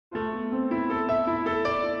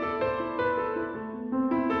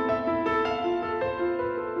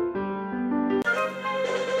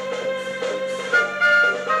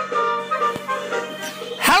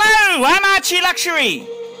I'm Archieluxury.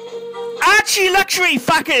 Archieluxury,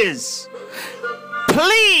 fuckers.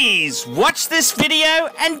 Please watch this video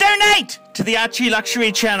and donate to the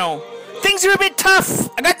Archieluxury channel. Things are a bit tough.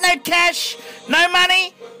 I got no cash, no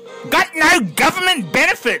money, got no government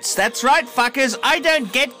benefits. That's right, fuckers. I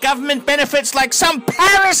don't get government benefits like some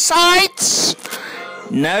parasites.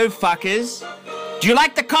 No, fuckers. Do you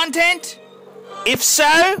like the content? If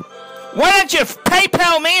so, why don't you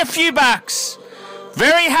PayPal me a few bucks?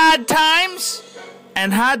 Very hard times,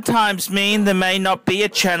 and hard times mean there may not be a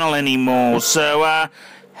channel anymore. So,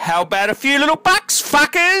 how about a few little bucks,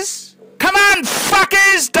 fuckers? Come on,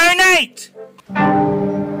 fuckers, donate!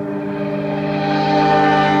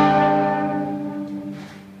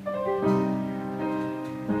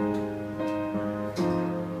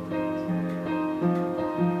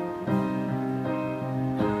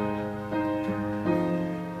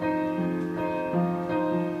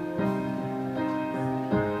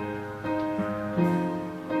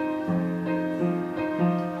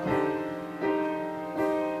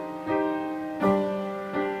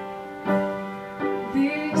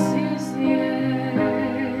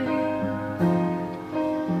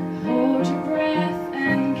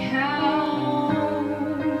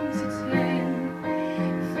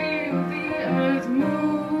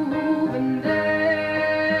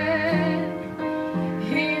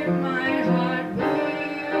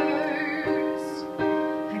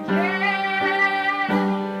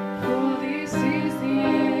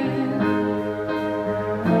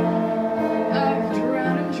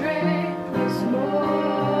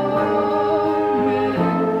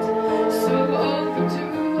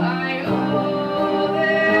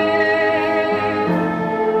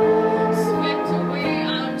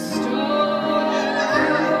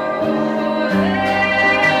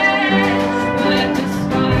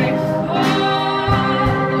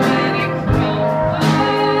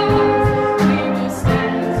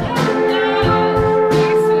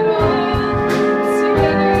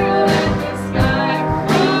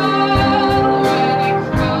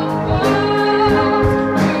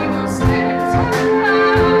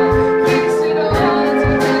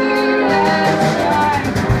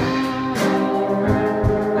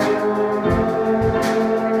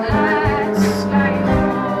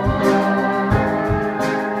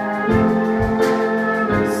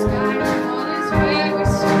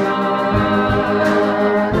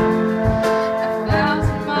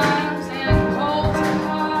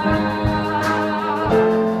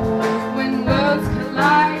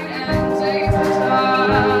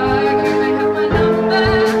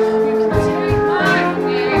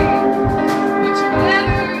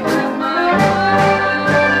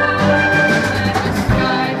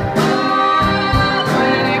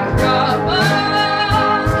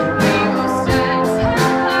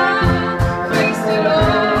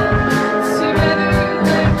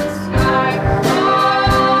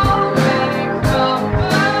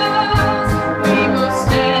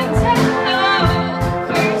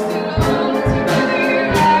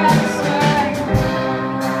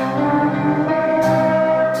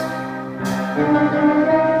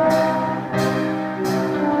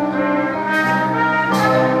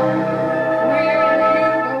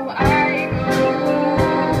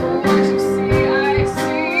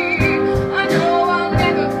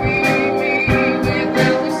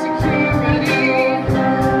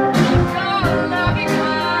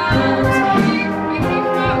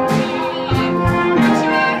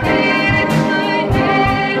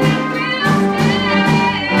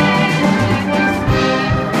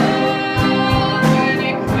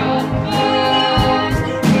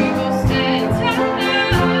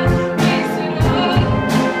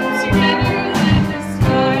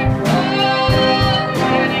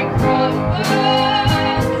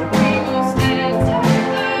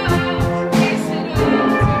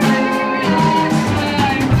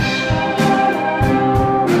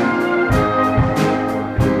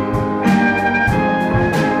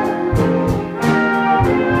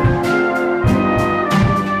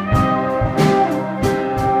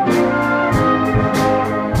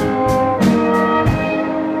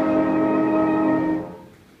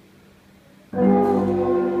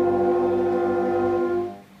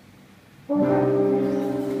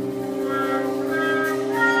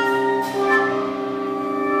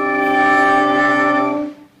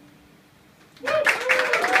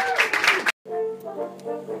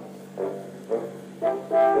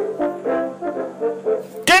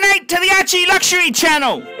 To the Archieluxury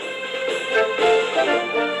channel.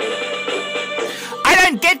 I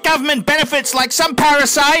don't get government benefits like some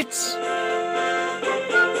parasites.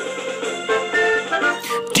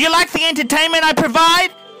 Do you like the entertainment I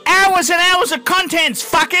provide? Hours and hours of contents,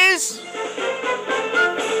 fuckers!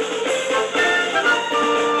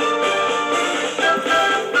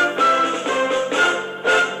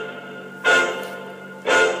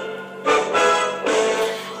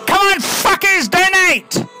 Come on, fuckers,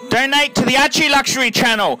 donate! Donate to the Archieluxury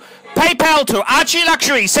channel. PayPal to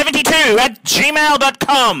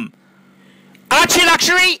Archieluxury72@gmail.com.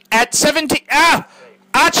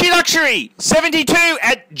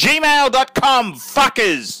 Archieluxury72@gmail.com,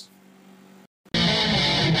 fuckers.